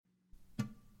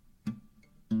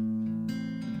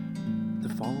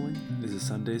following is a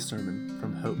Sunday sermon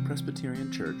from Hope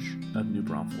Presbyterian Church of New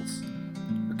Braunfels,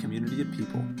 a community of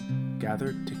people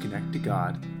gathered to connect to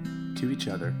God, to each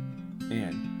other,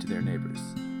 and to their neighbors.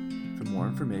 For more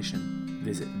information,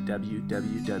 visit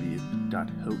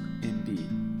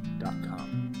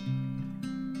www.hopemb.com.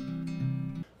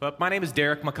 Well, my name is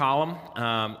Derek McCollum.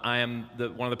 I am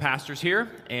one of the pastors here,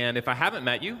 and if I haven't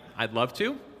met you, I'd love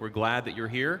to. We're glad that you're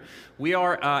here. We've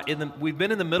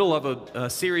been in the middle of a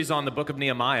series on the book of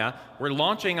Nehemiah. We're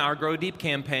launching our Grow Deep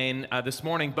campaign this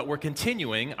morning, but we're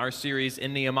continuing our series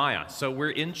in Nehemiah. So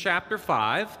we're in chapter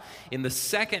 5, in the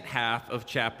second half of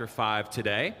chapter 5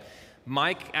 today.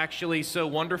 Mike actually so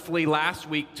wonderfully last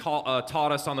week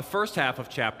taught us on the first half of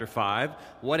chapter 5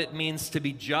 what it means to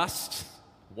be just,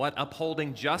 what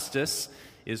upholding justice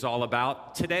is all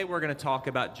about. Today we're going to talk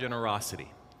about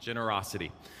generosity.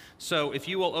 Generosity. So if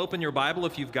you will open your Bible,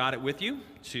 if you've got it with you,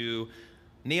 to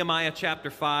Nehemiah chapter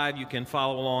 5, you can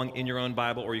follow along in your own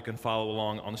Bible or you can follow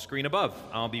along on the screen above.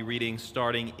 I'll be reading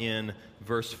starting in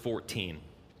verse 14.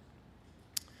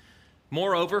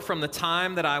 Moreover, from the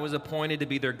time that I was appointed to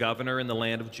be their governor in the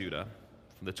land of Judah,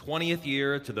 from the 20th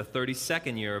year to the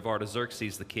 32nd year of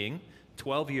Artaxerxes the king,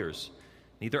 12 years,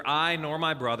 neither I nor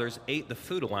my brothers ate the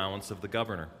food allowance of the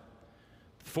governor.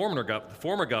 The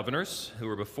former governors who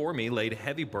were before me laid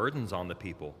heavy burdens on the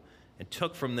people and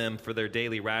took from them for their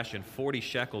daily ration 40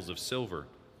 shekels of silver.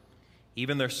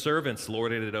 Even their servants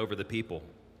lorded it over the people.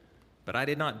 But I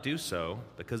did not do so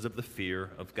because of the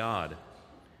fear of God.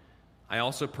 I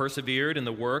also persevered in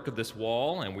the work of this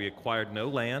wall, and we acquired no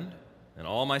land, and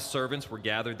all my servants were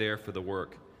gathered there for the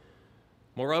work.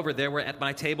 Moreover, there were at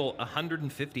my table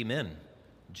 150 men,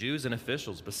 Jews and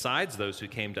officials, besides those who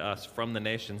came to us from the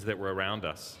nations that were around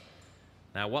us.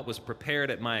 Now what was prepared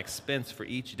at my expense for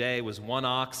each day was 1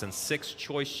 ox and 6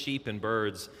 choice sheep and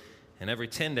birds, and every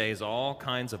 10 days all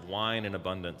kinds of wine in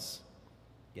abundance.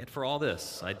 Yet for all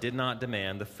this I did not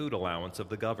demand the food allowance of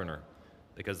the governor,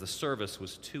 because the service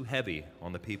was too heavy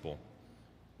on the people.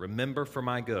 Remember for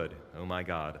my good, O my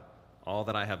God, all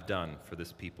that I have done for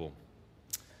this people.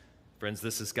 Friends,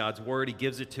 this is God's word. He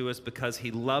gives it to us because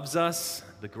he loves us.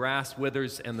 The grass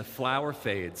withers and the flower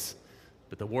fades,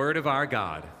 but the word of our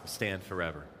God will stand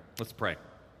forever. Let's pray.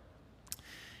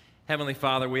 Heavenly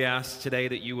Father, we ask today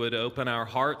that you would open our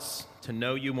hearts to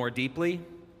know you more deeply,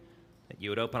 that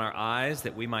you would open our eyes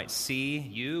that we might see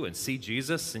you and see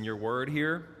Jesus in your word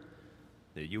here,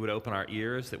 that you would open our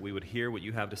ears that we would hear what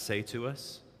you have to say to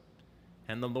us,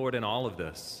 and the Lord, in all of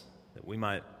this, that we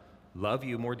might love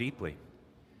you more deeply,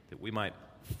 that we might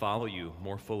follow you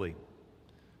more fully.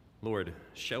 Lord,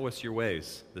 show us your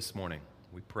ways this morning,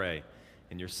 we pray,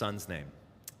 in your Son's name.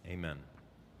 Amen.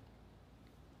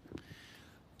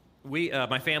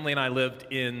 My family and I lived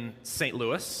in St.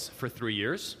 Louis for 3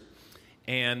 years,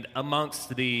 and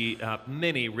amongst the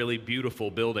many really beautiful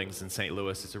buildings in St.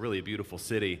 Louis, it's a really beautiful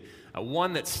city,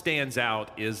 one that stands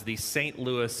out is the St.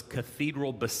 Louis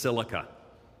Cathedral Basilica.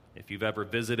 If you've ever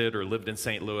visited or lived in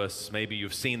St. Louis, maybe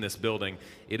you've seen this building.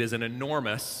 It is an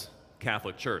enormous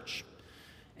Catholic church.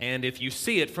 And if you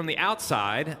see it from the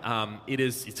outside,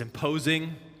 it's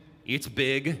imposing, it's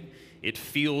big, it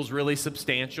feels really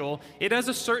substantial. It has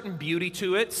a certain beauty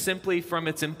to it simply from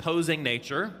its imposing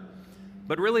nature,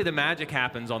 but really the magic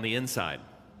happens on the inside.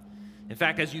 In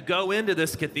fact, as you go into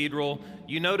this cathedral,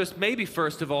 you notice maybe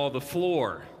first of all the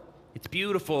floor. It's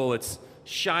beautiful, it's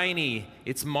shiny,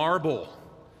 it's marble.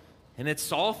 And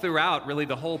it's all throughout, really,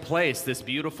 the whole place, this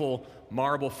beautiful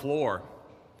marble floor.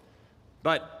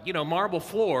 But, marble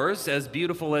floors, as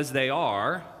beautiful as they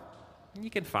are, you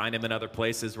can find them in other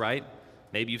places, right?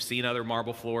 Maybe you've seen other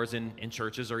marble floors in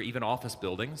churches or even office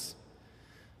buildings.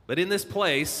 But in this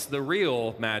place, the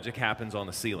real magic happens on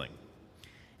the ceiling.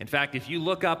 In fact, if you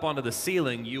look up onto the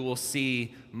ceiling, you will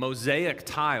see mosaic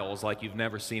tiles like you've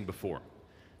never seen before.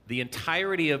 The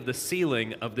entirety of the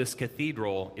ceiling of this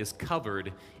cathedral is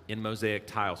covered in mosaic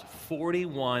tiles.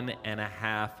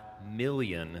 41.5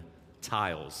 million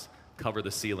tiles cover the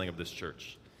ceiling of this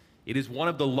church. It is one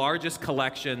of the largest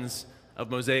collections of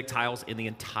mosaic tiles in the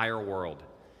entire world.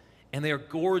 And they are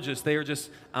gorgeous. They are just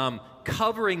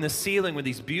covering the ceiling with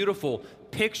these beautiful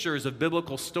pictures of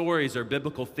biblical stories or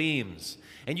biblical themes.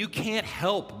 And you can't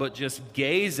help but just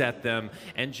gaze at them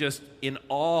and just in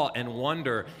awe and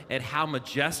wonder at how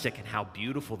majestic and how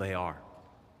beautiful they are.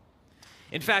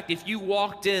 In fact, if you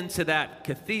walked into that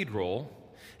cathedral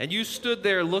and you stood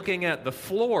there looking at the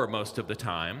floor most of the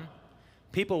time,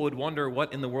 people would wonder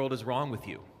what in the world is wrong with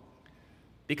you.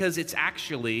 Because it's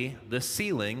actually the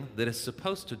ceiling that is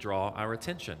supposed to draw our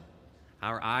attention.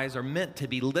 Our eyes are meant to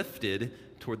be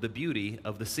lifted toward the beauty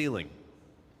of the ceiling.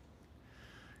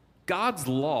 God's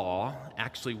law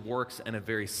actually works in a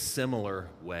very similar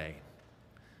way.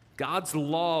 God's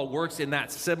law works in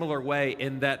that similar way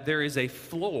in that there is a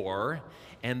floor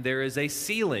and there is a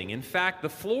ceiling. In fact, the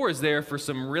floor is there for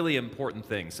some really important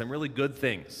things, some really good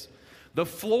things. The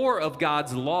floor of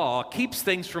God's law keeps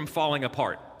things from falling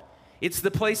apart. It's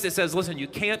the place that says, listen, you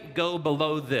can't go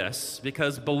below this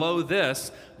because below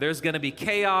this, there's going to be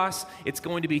chaos. It's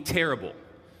going to be terrible,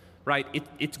 right?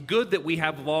 It's good that we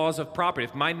have laws of property.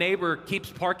 If my neighbor keeps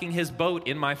parking his boat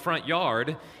in my front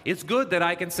yard, it's good that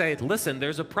I can say, listen,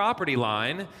 there's a property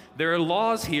line. There are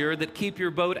laws here that keep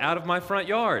your boat out of my front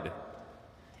yard.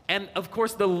 And of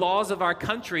course, the laws of our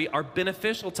country are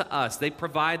beneficial to us. They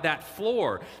provide that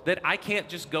floor that I can't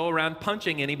just go around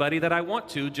punching anybody that I want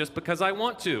to just because I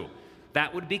want to.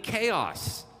 That would be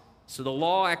chaos. So the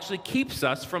law actually keeps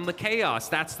us from the chaos.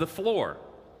 That's the floor.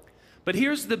 But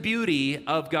here's the beauty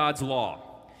of God's law,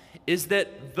 is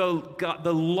that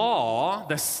the law,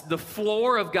 the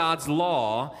floor of God's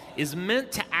law is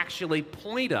meant to actually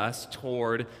point us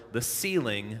toward the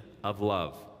ceiling of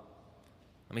love.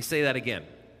 Let me say that again.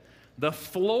 The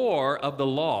floor of the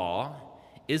law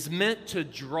is meant to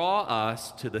draw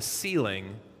us to the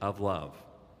ceiling of love.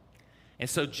 And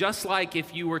so just like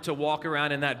if you were to walk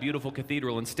around in that beautiful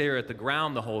cathedral and stare at the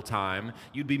ground the whole time,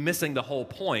 you'd be missing the whole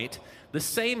point. The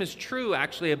same is true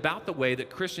actually about the way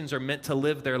that Christians are meant to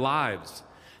live their lives.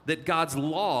 That God's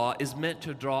law is meant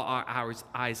to draw our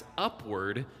eyes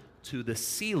upward to the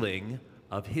ceiling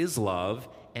of His love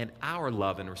and our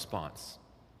love in response.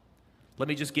 Let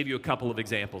me just give you a couple of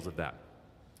examples of that.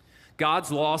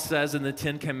 God's law says in the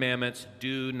Ten Commandments,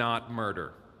 do not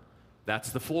murder. That's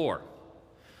the floor.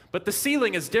 But the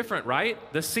ceiling is different, right?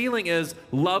 The ceiling is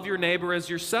love your neighbor as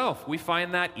yourself. We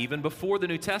find that even before the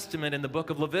New Testament in the book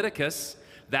of Leviticus.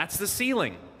 That's the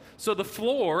ceiling. So the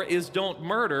floor is don't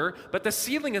murder, but the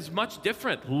ceiling is much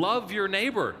different. Love your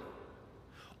neighbor.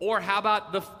 Or how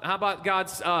about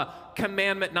God's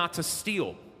commandment not to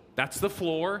steal? That's the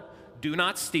floor. Do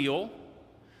not steal.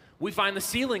 We find the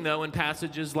ceiling, though, in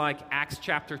passages like Acts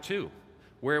chapter 2.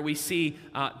 Where we see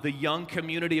the young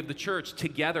community of the church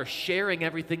together sharing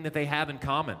everything that they have in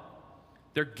common.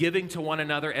 They're giving to one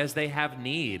another as they have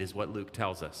need, is what Luke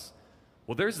tells us.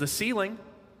 Well, there's the ceiling.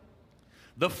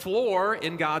 The floor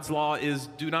in God's law is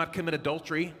do not commit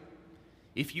adultery.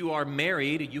 If you are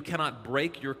married, you cannot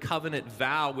break your covenant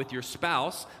vow with your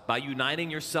spouse by uniting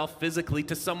yourself physically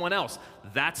to someone else.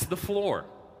 That's the floor.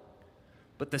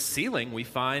 But the ceiling we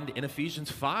find in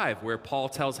Ephesians 5, where Paul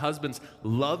tells husbands,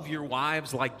 love your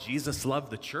wives like Jesus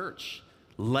loved the church,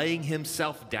 laying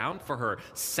himself down for her,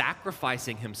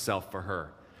 sacrificing himself for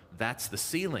her. That's the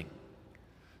ceiling.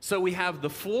 So we have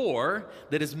the floor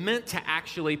that is meant to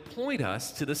actually point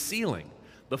us to the ceiling.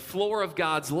 The floor of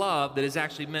God's love that is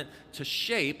actually meant to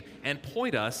shape and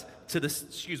point us to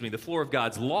the floor of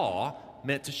God's law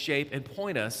meant to shape and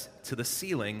point us to the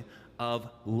ceiling of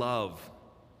love.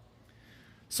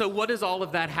 So what does all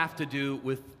of that have to do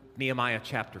with Nehemiah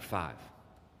chapter 5?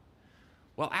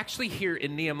 Well, actually here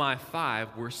in Nehemiah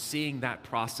 5, we're seeing that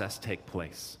process take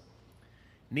place.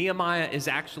 Nehemiah is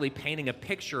actually painting a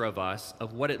picture of us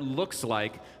of what it looks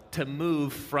like to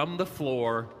move from the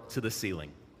floor to the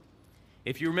ceiling.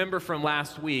 If you remember from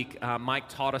last week, Mike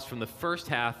taught us from the first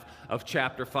half of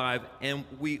chapter 5, and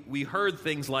we heard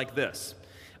things like this.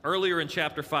 Earlier in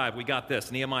chapter 5, we got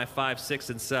this, Nehemiah 5, 6,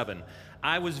 and 7.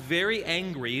 I was very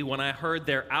angry when I heard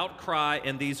their outcry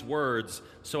and these words,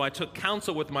 so I took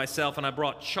counsel with myself and I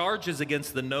brought charges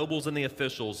against the nobles and the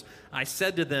officials. I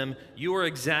said to them, you are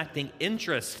exacting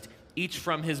interest, each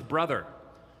from his brother.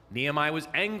 Nehemiah was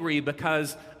angry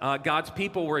because God's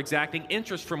people were exacting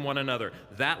interest from one another.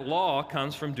 That law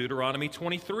comes from Deuteronomy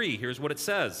 23. Here's what it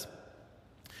says.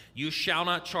 You shall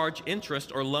not charge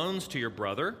interest or loans to your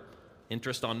brother,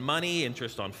 interest on money,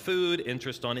 interest on food,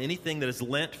 interest on anything that is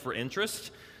lent for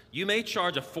interest. You may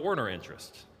charge a foreigner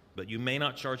interest, but you may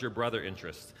not charge your brother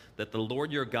interest, that the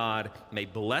Lord your God may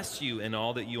bless you in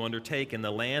all that you undertake in the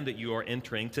land that you are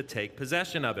entering to take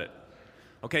possession of it.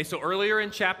 Okay, so earlier in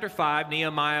chapter 5,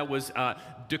 Nehemiah was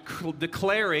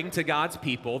declaring to God's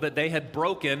people that they had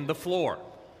broken the floor.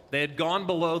 They had gone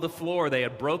below the floor. They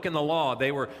had broken the law.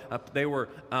 They were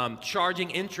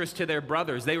charging interest to their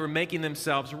brothers. They were making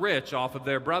themselves rich off of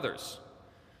their brothers.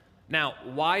 Now,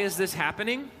 why is this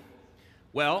happening?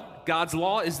 Well, God's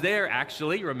law is there,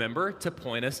 actually, remember, to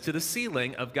point us to the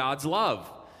ceiling of God's love.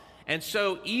 And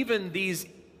so even these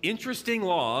interesting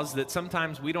laws that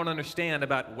sometimes we don't understand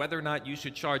about whether or not you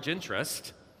should charge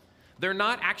interest, they're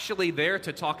not actually there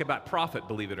to talk about profit,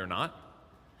 believe it or not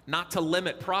to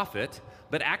limit profit,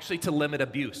 but actually to limit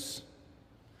abuse.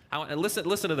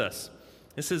 Listen to this.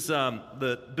 This is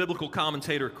the biblical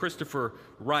commentator Christopher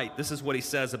Wright. This is what he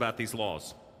says about these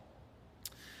laws.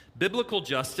 Biblical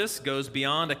justice goes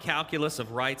beyond a calculus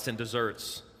of rights and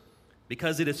deserts.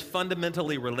 Because it is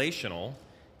fundamentally relational,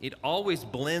 it always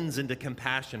blends into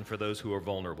compassion for those who are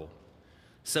vulnerable.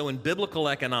 So in biblical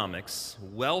economics,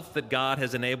 wealth that God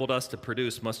has enabled us to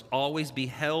produce must always be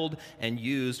held and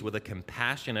used with a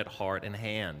compassionate heart and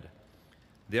hand.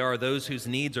 There are those whose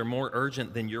needs are more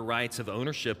urgent than your rights of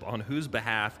ownership, on whose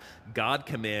behalf God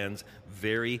commands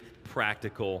very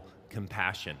practical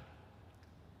compassion.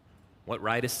 What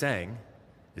Wright is saying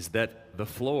is that the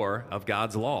floor of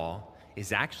God's law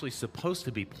is actually supposed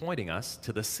to be pointing us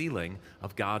to the ceiling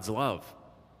of God's love.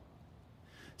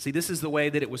 See, this is the way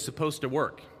that it was supposed to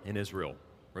work in Israel.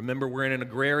 Remember, we're in an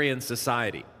agrarian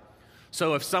society.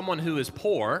 So if someone who is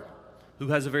poor, who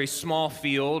has a very small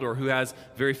field or who has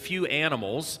very few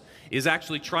animals, is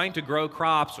actually trying to grow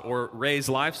crops or raise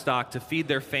livestock to feed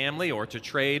their family or to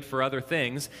trade for other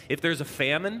things, if there's a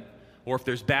famine or if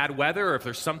there's bad weather or if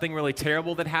there's something really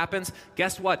terrible that happens,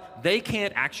 guess what? They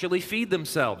can't actually feed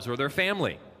themselves or their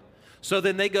family. So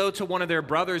then they go to one of their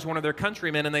brothers, one of their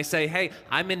countrymen, and they say, hey,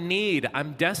 I'm in need.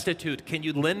 I'm destitute. Can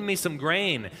you lend me some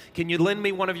grain? Can you lend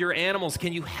me one of your animals?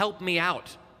 Can you help me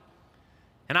out?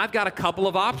 And I've got a couple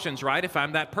of options, right, if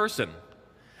I'm that person.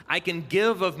 I can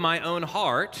give of my own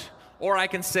heart, or I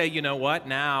can say, you know what,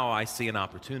 now I see an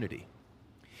opportunity.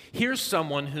 Here's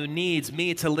someone who needs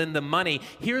me to lend them money.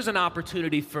 Here's an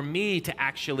opportunity for me to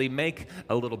actually make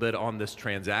a little bit on this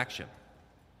transaction.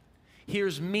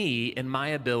 Here's me and my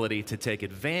ability to take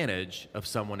advantage of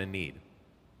someone in need.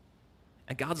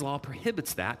 And God's law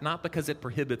prohibits that, not because it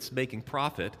prohibits making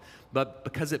profit, but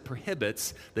because it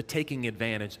prohibits the taking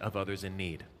advantage of others in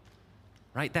need.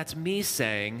 Right? That's me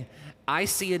saying, I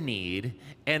see a need,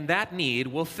 and that need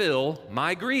will fill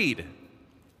my greed.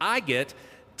 I get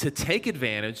to take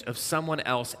advantage of someone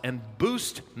else and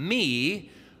boost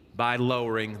me by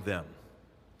lowering them.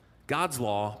 God's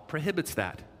law prohibits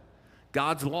that.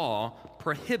 God's law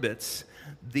prohibits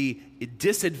the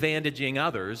disadvantaging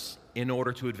others in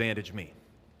order to advantage me.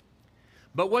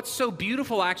 But what's so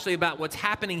beautiful actually about what's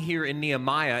happening here in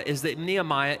Nehemiah is that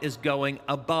Nehemiah is going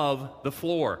above the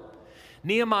floor.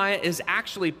 Nehemiah is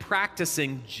actually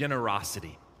practicing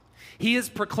generosity. He is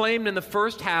proclaimed in the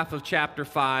first half of chapter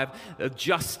 5 of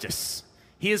justice.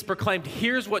 He has proclaimed,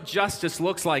 here's what justice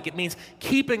looks like. It means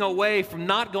keeping away from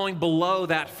not going below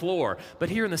that floor. But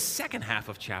here in the second half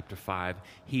of chapter 5,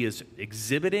 he is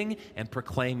exhibiting and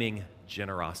proclaiming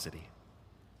generosity.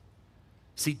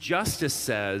 See, justice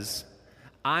says,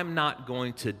 I'm not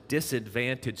going to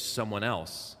disadvantage someone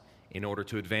else in order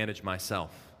to advantage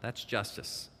myself. That's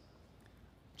justice.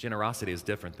 Generosity is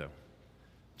different, though.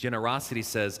 Generosity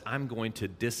says, I'm going to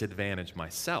disadvantage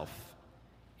myself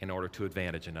in order to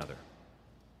advantage another.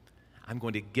 I'm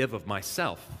going to give of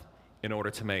myself in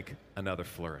order to make another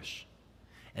flourish.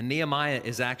 And Nehemiah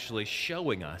is actually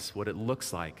showing us what it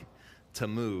looks like to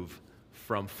move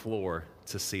from floor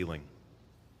to ceiling.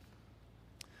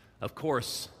 Of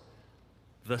course,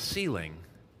 the ceiling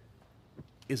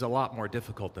is a lot more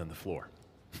difficult than the floor.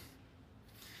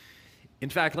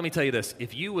 In fact, let me tell you this.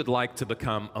 If you would like to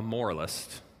become a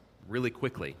moralist really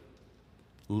quickly,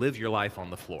 live your life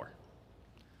on the floor.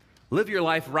 Live your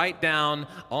life right down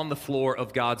on the floor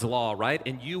of God's law, right?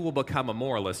 And you will become a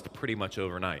moralist pretty much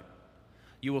overnight.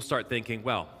 You will start thinking,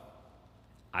 well,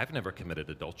 I've never committed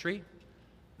adultery.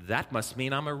 That must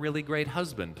mean I'm a really great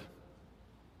husband.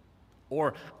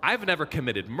 Or I've never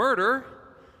committed murder.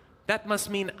 That must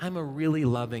mean I'm a really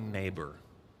loving neighbor.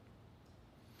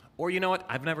 Or you know what?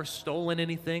 I've never stolen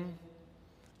anything.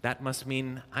 That must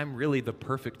mean I'm really the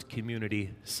perfect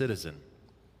community citizen.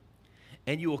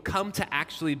 And you will come to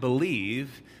actually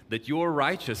believe that your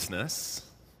righteousness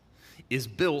is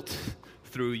built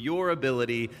through your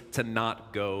ability to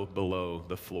not go below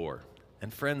the floor.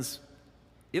 And friends,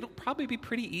 it'll probably be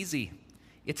pretty easy.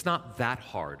 It's not that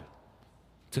hard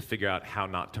to figure out how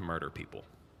not to murder people.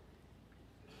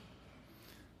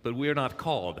 But we're not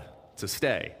called to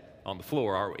stay on the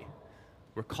floor, are we?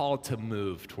 We're called to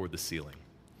move toward the ceiling.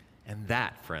 And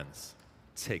that, friends,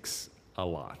 takes a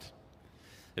lot.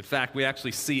 In fact, we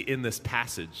actually see in this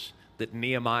passage that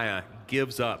Nehemiah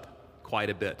gives up quite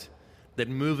a bit, that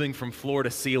moving from floor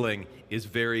to ceiling is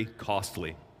very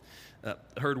costly.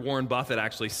 Heard Warren Buffett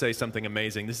actually say something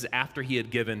amazing. This is after he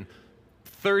had given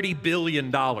 $30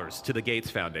 billion to the Gates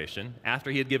Foundation.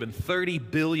 After he had given $30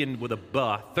 billion,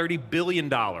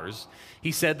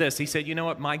 he said this. He said, you know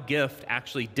what? My gift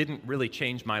actually didn't really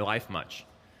change my life much.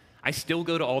 I still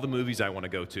go to all the movies I want to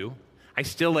go to. I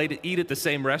still eat at the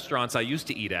same restaurants I used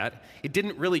to eat at. It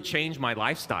didn't really change my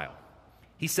lifestyle.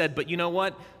 He said, but you know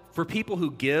what? For people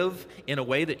who give in a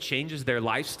way that changes their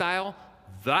lifestyle,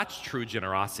 that's true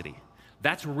generosity.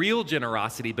 That's real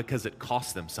generosity because it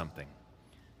costs them something.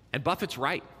 And Buffett's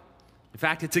right. In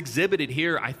fact, it's exhibited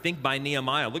here, I think, by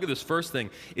Nehemiah. Look at this first thing,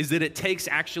 is that it takes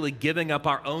actually giving up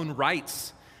our own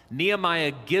rights.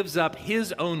 Nehemiah gives up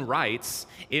his own rights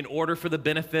in order for the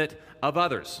benefit of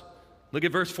others. Look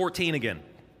at verse 14 again.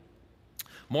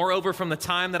 Moreover, from the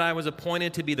time that I was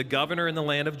appointed to be the governor in the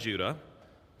land of Judah,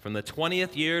 from the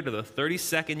 20th year to the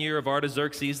 32nd year of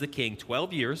Artaxerxes the king,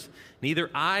 12 years,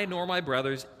 neither I nor my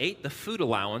brothers ate the food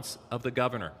allowance of the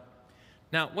governor.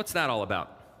 Now, what's that all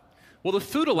about? Well, the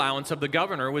food allowance of the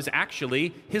governor was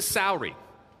actually his salary.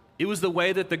 It was the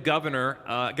way that the governor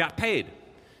got paid.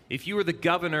 If you were the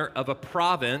governor of a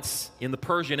province in the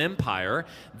Persian Empire,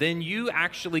 then you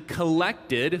actually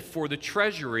collected for the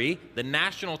treasury, the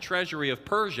national treasury of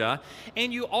Persia,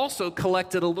 and you also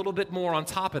collected a little bit more on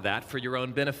top of that for your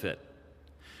own benefit.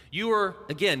 You were,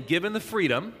 again, given the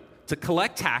freedom to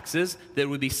collect taxes that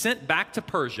would be sent back to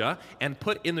Persia and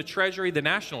put in the treasury, the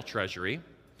national treasury,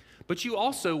 but you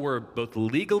also were both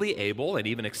legally able and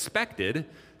even expected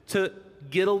to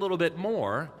get a little bit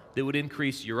more that would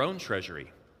increase your own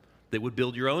treasury, that would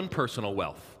build your own personal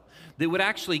wealth, that would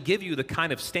actually give you the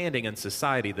kind of standing in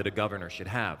society that a governor should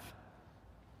have.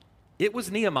 It was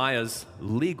Nehemiah's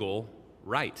legal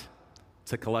right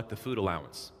to collect the food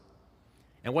allowance.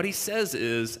 And what he says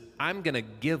is, I'm going to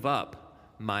give up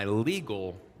my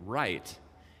legal right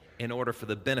in order for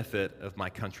the benefit of my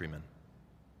countrymen.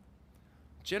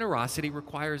 Generosity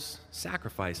requires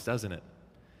sacrifice, doesn't it?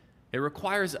 It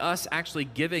requires us actually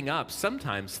giving up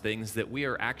sometimes things that we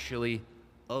are actually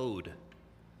owed.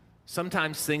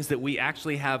 Sometimes things that we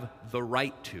actually have the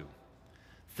right to.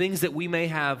 Things that we may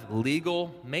have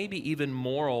legal, maybe even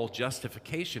moral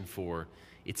justification for.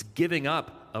 It's giving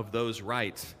up of those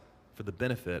rights for the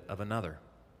benefit of another.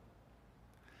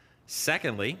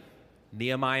 Secondly,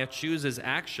 Nehemiah chooses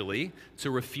actually to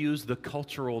refuse the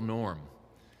cultural norm.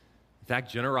 In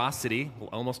fact, generosity will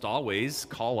almost always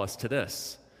call us to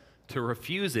this, to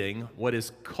refusing what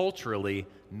is culturally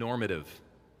normative.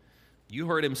 You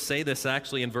heard him say this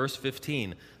actually in verse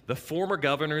 15. The former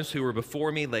governors who were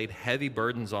before me laid heavy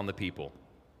burdens on the people,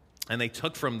 and they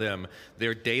took from them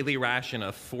their daily ration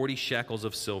of 40 shekels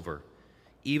of silver.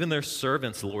 Even their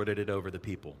servants lorded it over the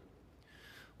people.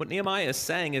 What Nehemiah is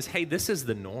saying is, hey, this is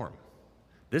the norm.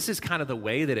 This is kind of the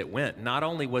way that it went. Not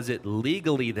only was it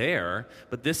legally there,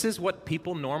 but this is what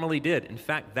people normally did. In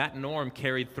fact, that norm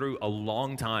carried through a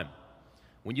long time.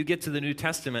 When you get to the New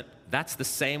Testament, that's the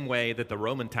same way that the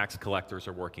Roman tax collectors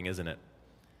are working, isn't it?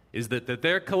 Is that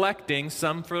they're collecting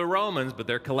some for the Romans, but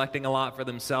they're collecting a lot for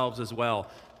themselves as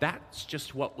well. That's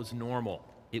just what was normal.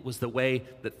 It was the way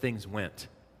that things went.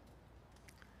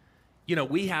 You know,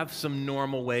 we have some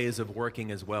normal ways of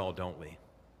working as well, don't we?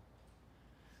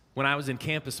 When I was in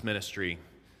campus ministry,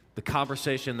 the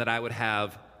conversation that I would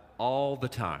have all the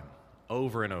time,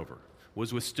 over and over,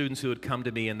 was with students who would come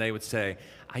to me and they would say,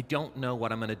 I don't know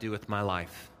what I'm going to do with my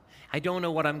life. I don't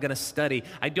know what I'm going to study.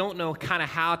 I don't know kind of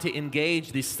how to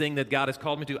engage this thing that God has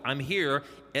called me to. I'm here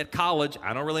at college.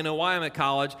 I don't really know why I'm at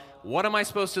college. What am I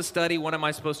supposed to study? What am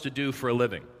I supposed to do for a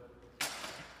living?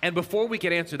 And before we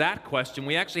could answer that question,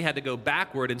 we actually had to go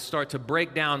backward and start to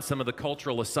break down some of the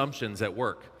cultural assumptions at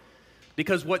work.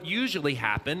 Because what usually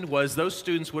happened was those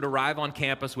students would arrive on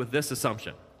campus with this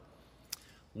assumption.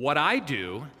 What I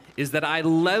do is that I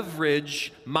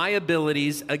leverage my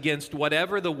abilities against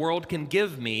whatever the world can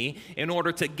give me in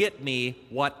order to get me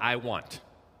what I want,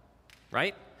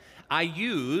 right? I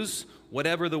use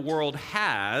whatever the world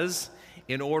has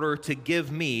in order to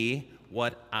give me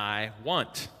what I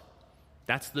want.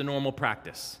 That's the normal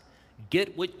practice.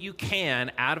 Get what you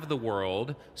can out of the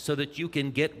world so that you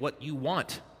can get what you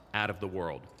want out of the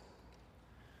world.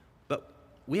 But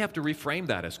we have to reframe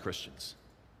that as Christians.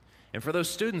 And for those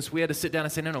students, we had to sit down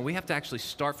and say, no, we have to actually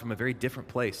start from a very different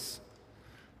place,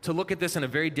 to look at this in a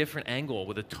very different angle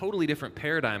with a totally different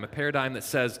paradigm, a paradigm that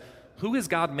says, who has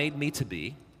God made me to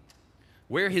be?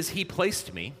 Where has He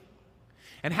placed me?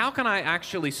 And how can I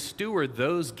actually steward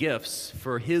those gifts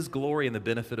for His glory and the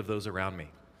benefit of those around me?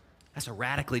 That's a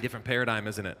radically different paradigm,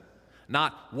 isn't it?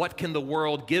 Not what can the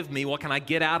world give me, what can I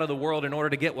get out of the world in order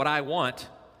to get what I want,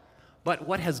 but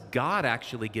what has God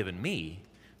actually given me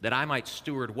that I might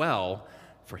steward well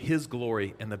for His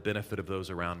glory and the benefit of those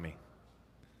around me.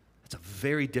 That's a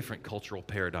very different cultural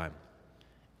paradigm.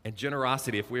 And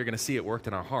generosity, if we're going to see it worked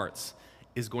in our hearts,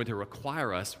 is going to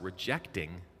require us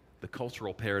rejecting the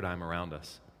cultural paradigm around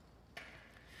us.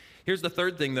 Here's the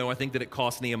third thing, though, I think that it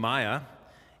cost Nehemiah,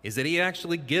 is that he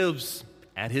actually gives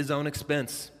at his own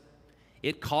expense.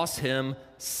 It cost him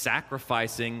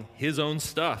sacrificing his own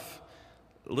stuff.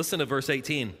 Listen to verse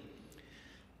 18.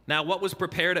 Now, what was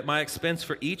prepared at my expense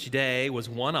for each day was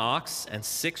 1 ox and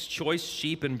 6 choice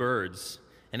sheep and birds,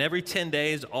 and every 10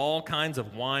 days all kinds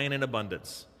of wine in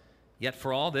abundance. Yet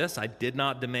for all this I did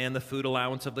not demand the food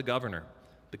allowance of the governor,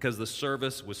 because the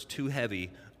service was too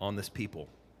heavy on this people.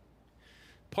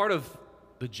 Part of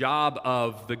the job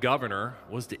of the governor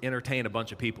was to entertain a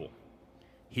bunch of people.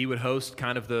 He would host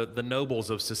kind of the nobles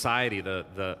of society,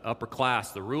 the upper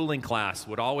class, the ruling class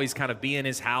would always kind of be in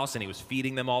his house, and he was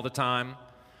feeding them all the time.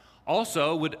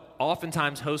 Also would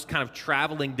oftentimes host kind of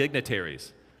traveling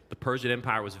dignitaries. The Persian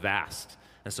Empire was vast,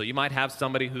 and so you might have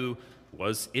somebody who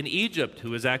was in Egypt who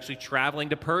was actually traveling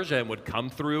to Persia and would come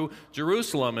through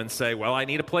Jerusalem and say, well, I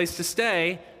need a place to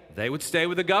stay. They would stay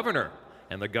with the governor,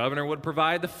 and the governor would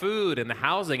provide the food and the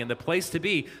housing and the place to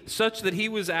be, such that he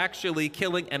was actually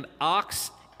killing an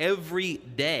ox every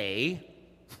day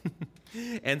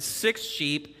and 6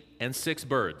 sheep and 6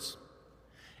 birds.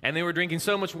 And they were drinking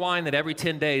so much wine that every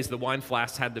 10 days the wine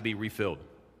flasks had to be refilled.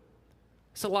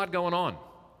 It's a lot going on.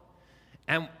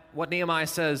 And what Nehemiah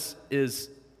says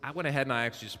is, I went ahead and I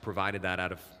actually just provided that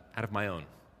out of my own.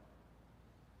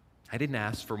 I didn't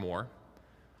ask for more.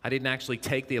 I didn't actually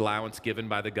take the allowance given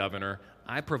by the governor.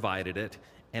 I provided it,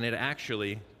 and it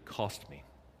actually cost me.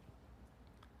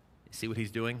 You see what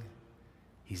he's doing?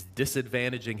 He's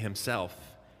disadvantaging himself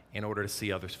in order to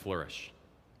see others flourish.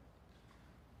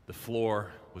 The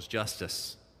floor was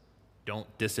justice. Don't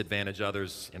disadvantage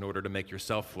others in order to make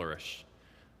yourself flourish.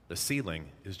 The ceiling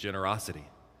is generosity.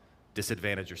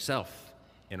 Disadvantage yourself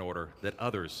in order that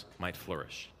others might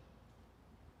flourish.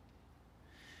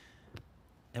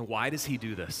 And why does he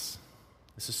do this?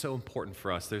 This is so important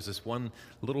for us. There's this one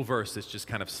little verse that's just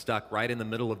kind of stuck right in the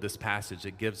middle of this passage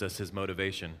that gives us his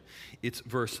motivation. It's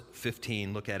verse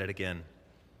 15. Look at it again.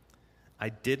 I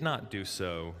did not do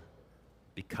so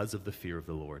because of the fear of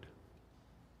the Lord.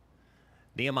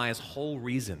 Nehemiah's whole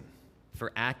reason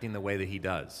for acting the way that he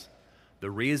does, the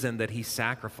reason that he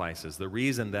sacrifices, the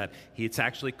reason that it's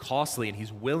actually costly and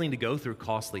he's willing to go through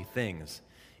costly things,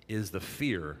 is the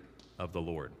fear of the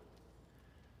Lord.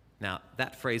 Now,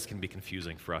 that phrase can be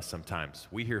confusing for us sometimes.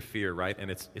 We hear fear, right?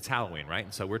 And it's Halloween, right?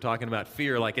 And so we're talking about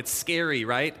fear like it's scary,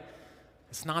 right?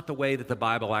 It's not the way that the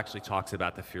Bible actually talks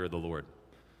about the fear of the Lord.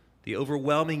 The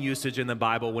overwhelming usage in the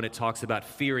Bible when it talks about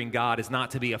fearing God is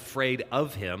not to be afraid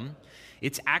of him.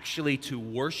 It's actually to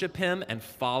worship him and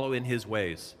follow in his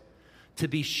ways, to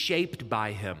be shaped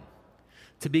by him,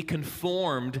 to be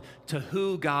conformed to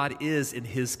who God is in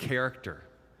his character,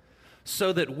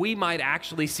 so that we might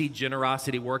actually see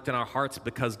generosity worked in our hearts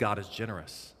because God is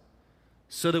generous,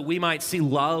 so that we might see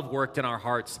love worked in our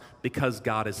hearts because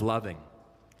God is loving,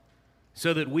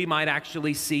 so that we might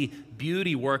actually see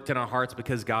beauty worked in our hearts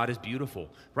because God is beautiful,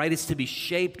 right? It's to be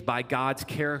shaped by God's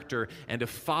character and to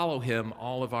follow him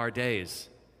all of our days.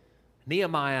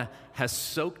 Nehemiah has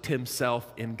soaked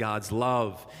himself in God's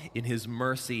love, in his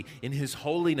mercy, in his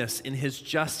holiness, in his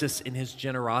justice, in his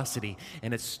generosity,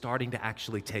 and it's starting to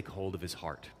actually take hold of his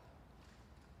heart.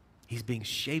 He's being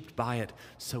shaped by it,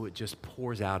 so it just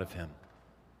pours out of him.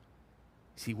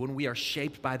 See, when we are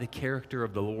shaped by the character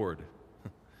of the Lord,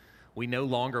 we no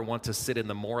longer want to sit in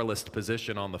the moralist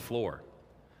position on the floor.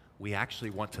 We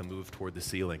actually want to move toward the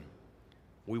ceiling.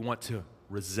 We want to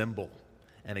resemble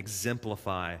and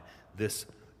exemplify this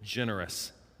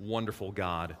generous, wonderful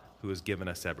God who has given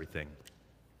us everything.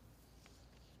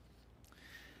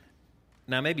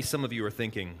 Now, maybe some of you are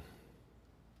thinking,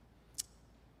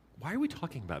 why are we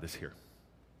talking about this here?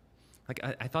 Like,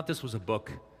 I thought this was a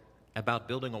book about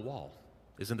building a wall.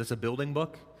 Isn't this a building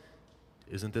book?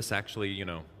 Isn't this actually,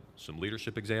 some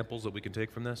leadership examples that we can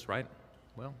take from this, right?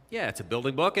 Well, yeah, it's a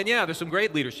building book, and yeah, there's some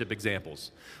great leadership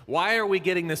examples. Why are we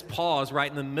getting this pause right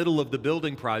in the middle of the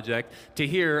building project to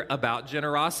hear about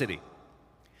generosity?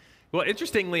 Well,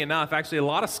 interestingly enough, actually a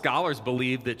lot of scholars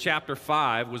believe that chapter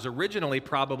 5 was originally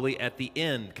probably at the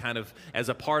end, kind of as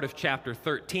a part of chapter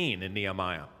 13 in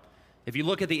Nehemiah. If you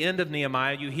look at the end of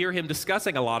Nehemiah, you hear him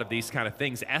discussing a lot of these kind of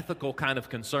things, ethical kind of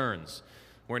concerns,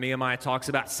 where Nehemiah talks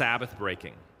about Sabbath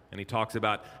breaking. And he talks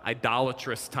about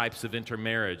idolatrous types of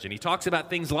intermarriage. And he talks about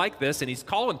things like this, and he's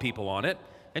calling people on it.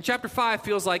 And chapter 5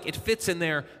 feels like it fits in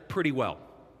there pretty well.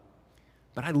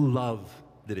 But I love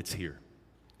that it's here.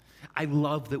 I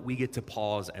love that we get to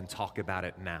pause and talk about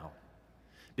it now.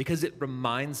 Because it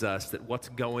reminds us that what's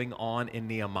going on in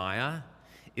Nehemiah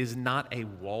is not a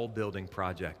wall-building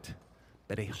project,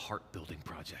 but a heart-building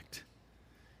project.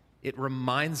 It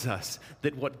reminds us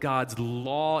that what God's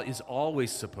law is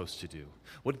always supposed to do,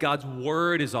 what God's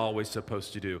word is always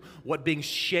supposed to do, what being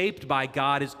shaped by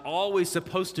God is always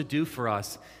supposed to do for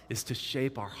us is to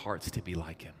shape our hearts to be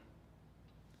like Him.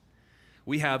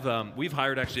 We've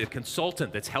hired actually a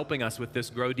consultant that's helping us with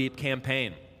this Grow Deep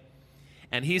campaign.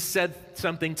 And he's said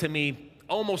something to me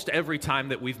almost every time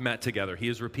that we've met together. He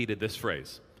has repeated this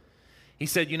phrase. He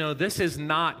said, this is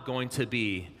not going to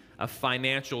be a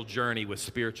financial journey with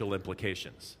spiritual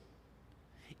implications.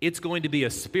 It's going to be a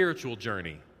spiritual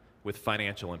journey with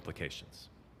financial implications.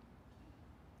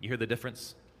 You hear the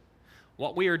difference?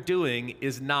 What we are doing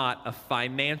is not a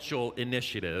financial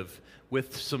initiative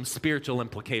with some spiritual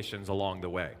implications along the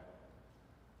way.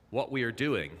 What we are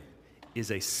doing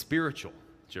is a spiritual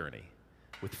journey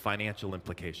with financial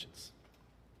implications.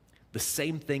 The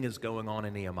same thing is going on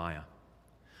in Nehemiah.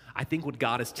 I think what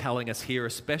God is telling us here,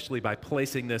 especially by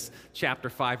placing this chapter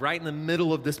 5 right in the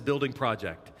middle of this building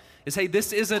project, is, hey,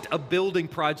 this isn't a building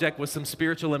project with some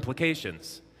spiritual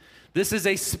implications. This is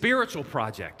a spiritual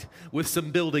project with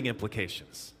some building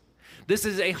implications. This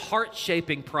is a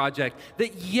heart-shaping project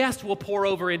that, yes, will pour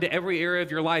over into every area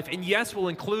of your life, and yes, will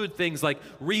include things like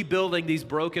rebuilding these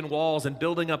broken walls and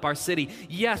building up our city.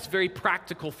 Yes, very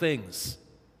practical things.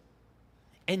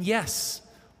 And yes,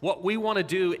 what we want to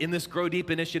do in this Grow Deep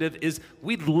initiative is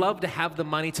we'd love to have the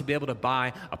money to be able to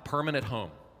buy a permanent home.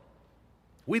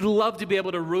 We'd love to be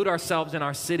able to root ourselves in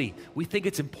our city. We think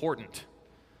it's important.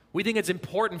 We think it's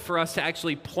important for us to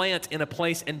actually plant in a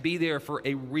place and be there for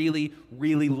a really,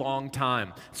 really long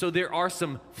time. So there are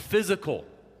some physical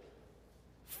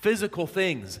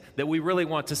things that we really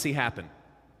want to see happen.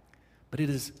 But it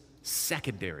is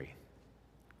secondary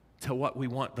to what we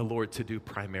want the Lord to do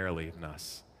primarily in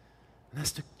us. And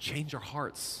that's to change our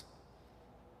hearts,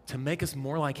 to make us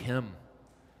more like Him,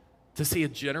 to see a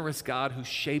generous God who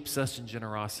shapes us in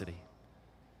generosity,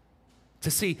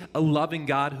 to see a loving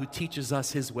God who teaches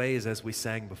us His ways, as we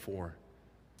sang before,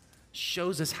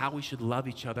 shows us how we should love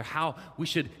each other, how we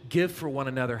should give for one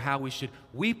another, how we should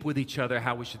weep with each other,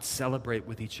 how we should celebrate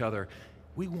with each other.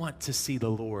 We want to see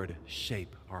the Lord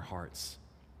shape our hearts.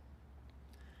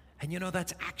 And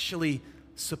that's actually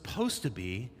supposed to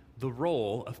be the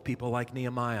role of people like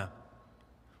Nehemiah.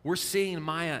 We're seeing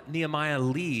Nehemiah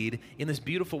lead in this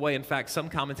beautiful way. In fact, some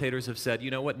commentators have said,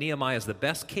 Nehemiah is the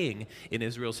best king in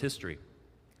Israel's history.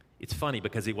 It's funny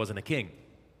because he wasn't a king.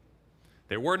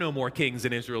 There were no more kings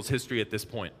in Israel's history at this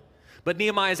point. But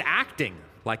Nehemiah is acting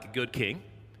like a good king.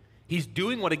 He's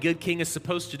doing what a good king is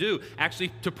supposed to do,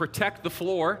 actually to protect the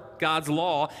floor, God's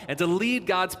law, and to lead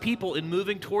God's people in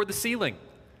moving toward the ceiling.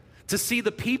 To see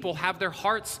the people have their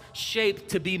hearts shaped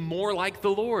to be more like the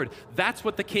Lord. That's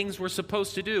what the kings were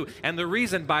supposed to do. And the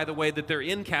reason, by the way, that they're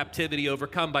in captivity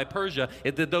overcome by Persia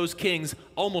is that those kings,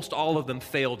 almost all of them,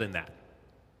 failed in that.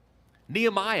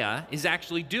 Nehemiah is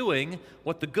actually doing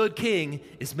what the good king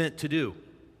is meant to do.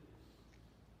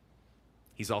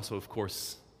 He's also, of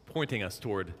course, pointing us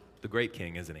toward the great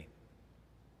king, isn't he?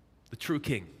 The true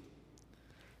king.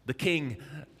 The king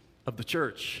of the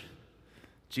church,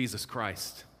 Jesus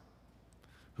Christ,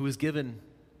 who has given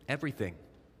everything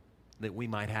that we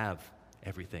might have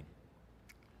everything.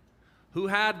 Who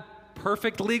had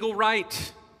perfect legal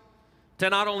right to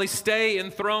not only stay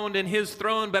enthroned in His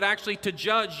throne, but actually to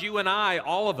judge you and I,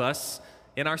 all of us,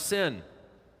 in our sin.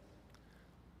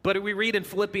 But we read in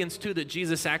Philippians 2 that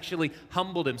Jesus actually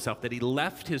humbled Himself, that He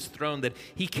left His throne, that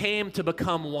He came to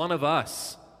become one of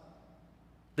us,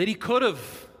 that He could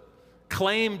have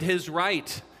claimed His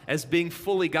right as being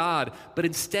fully God, but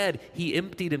instead He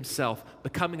emptied Himself,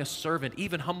 becoming a servant,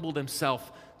 even humbled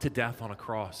Himself to death on a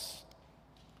cross.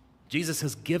 Jesus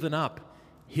has given up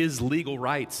His legal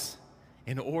rights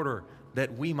in order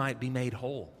that we might be made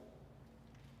whole.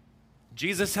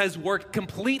 Jesus has worked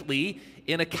completely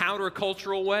in a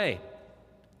countercultural way.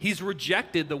 He's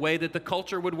rejected the way that the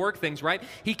culture would work things, right?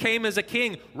 He came as a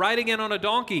king, riding in on a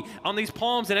donkey on these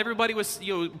palms, and everybody was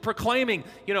proclaiming,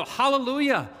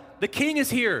 hallelujah, the king is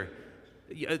here.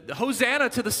 Hosanna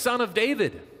to the Son of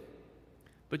David.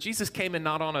 But Jesus came in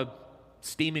not on a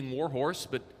steaming war horse,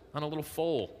 but on a little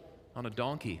foal, on a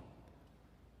donkey.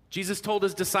 Jesus told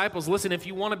His disciples, listen, if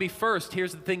you want to be first,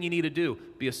 here's the thing you need to do.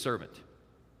 Be a servant.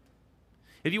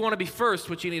 If you want to be first,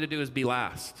 what you need to do is be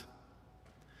last.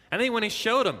 And then when He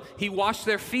showed them, He washed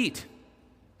their feet.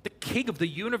 The King of the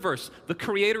universe, the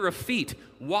creator of feet,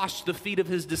 washed the feet of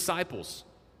His disciples.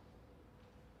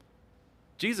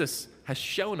 Jesus has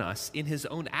shown us in His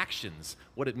own actions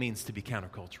what it means to be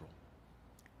countercultural.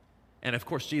 And of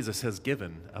course, Jesus has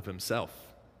given of Himself.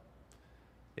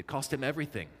 It cost Him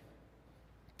everything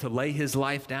to lay His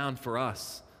life down for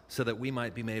us so that we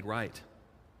might be made right.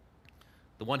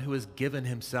 the one who has given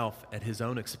himself at his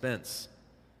own expense,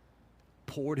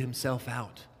 poured himself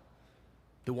out.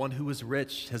 The one who was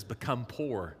rich has become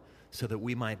poor so that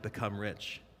we might become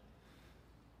rich,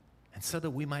 and so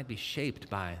that we might be shaped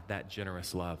by that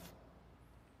generous love.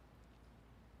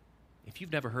 If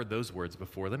you've never heard those words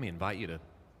before, let me invite you to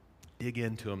dig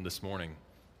into them this morning.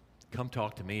 Come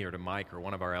talk to me or to Mike or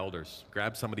one of our elders.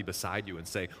 Grab somebody beside you and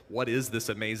say, what is this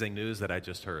amazing news that I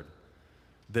just heard?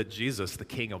 That Jesus, the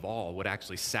King of all, would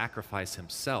actually sacrifice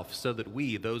himself so that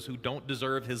we, those who don't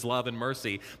deserve his love and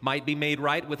mercy, might be made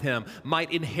right with him,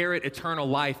 might inherit eternal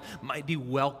life, might be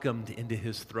welcomed into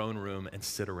his throne room and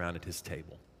sit around at his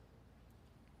table.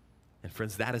 And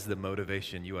friends, that is the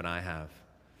motivation you and I have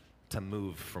to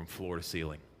move from floor to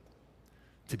ceiling,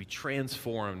 to be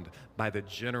transformed by the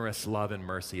generous love and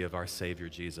mercy of our Savior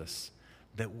Jesus,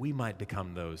 that we might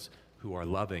become those who are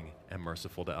loving and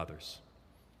merciful to others.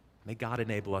 May God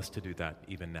enable us to do that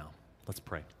even now. Let's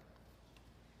pray.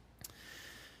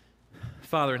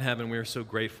 Father in heaven, we are so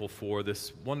grateful for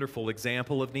this wonderful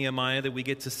example of Nehemiah that we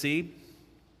get to see,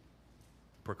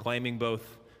 proclaiming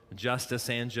both justice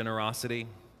and generosity.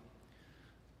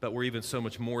 But we're even so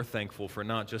much more thankful for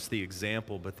not just the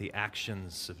example, but the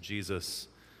actions of Jesus,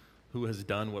 who has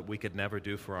done what we could never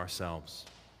do for ourselves,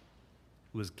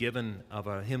 who has given of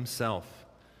himself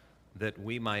that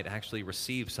we might actually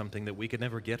receive something that we could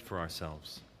never get for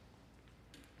ourselves.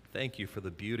 Thank you for the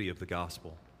beauty of the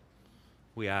gospel.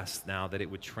 We ask now that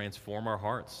it would transform our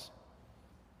hearts,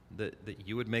 that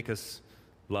you would make us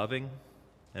loving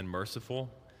and merciful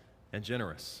and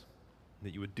generous,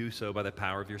 that you would do so by the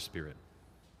power of your Spirit.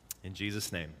 In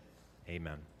Jesus' name,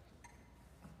 amen.